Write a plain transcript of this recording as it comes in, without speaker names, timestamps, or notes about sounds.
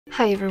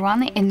Hi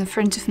everyone, in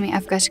front of me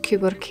I've got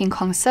CUBOT King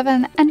Kong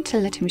 7 and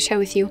let me share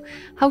with you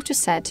how to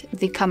set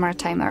the camera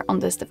timer on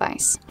this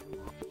device.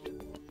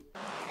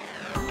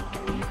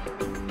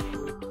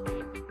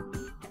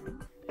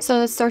 So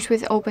let's start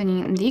with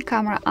opening the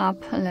camera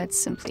app. Let's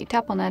simply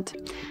tap on it.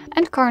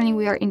 And currently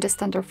we are in the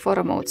standard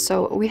photo mode,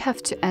 so we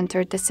have to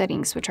enter the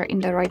settings, which are in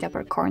the right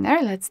upper corner.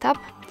 Let's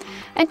tap.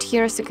 And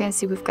here, as you can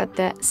see, we've got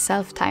the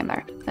self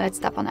timer. Let's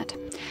tap on it.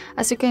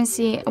 As you can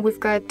see, we've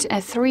got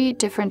 3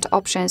 different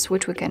options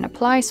which we can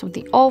apply. So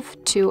the off,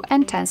 2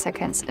 and 10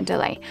 seconds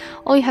delay.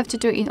 All you have to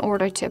do in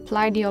order to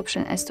apply the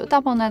option is to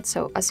tap on it.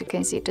 So as you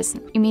can see, it is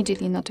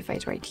immediately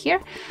notified right here.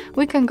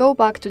 We can go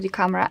back to the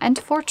camera, and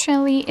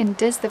fortunately in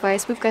this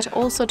device we've got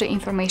also the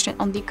information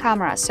on the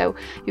camera, so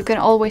you can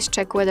always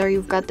check whether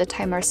you've got the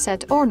timer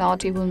set or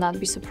not. You will not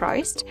be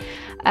surprised.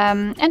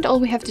 And all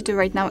we have to do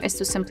right now is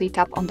to simply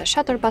tap on the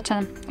shutter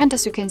button, and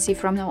as you can see,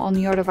 from now on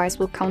your device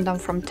will count down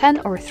from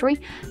 10 or 3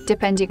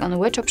 depending on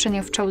which option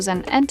you've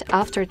chosen, and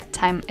after the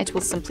time it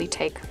will simply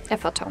take a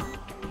photo.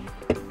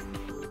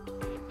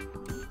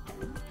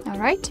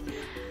 Alright,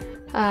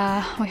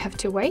 we have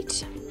to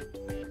wait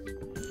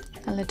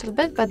a little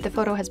bit, but the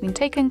photo has been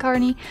taken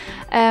currently.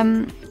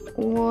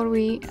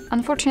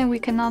 Unfortunately we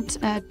cannot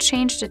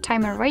change the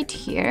timer right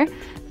here.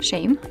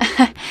 Shame.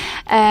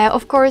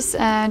 Of course,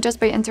 just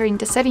by entering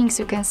the settings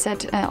you can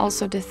set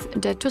also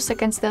the 2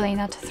 seconds delay,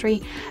 not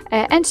 3,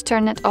 and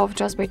turn it off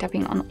just by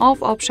tapping on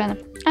off option,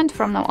 and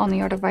from now on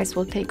your device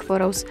will take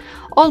photos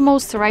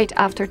almost right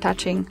after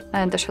touching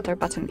the shutter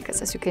button,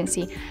 because as you can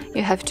see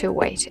you have to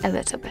wait a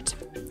little bit.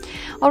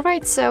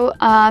 Alright, so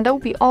that will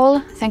be all.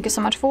 Thank you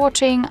so much for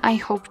watching. I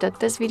hope that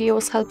this video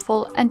was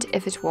helpful, and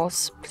if it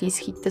was, please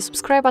hit the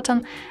subscribe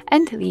button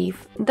and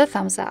leave the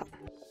thumbs up.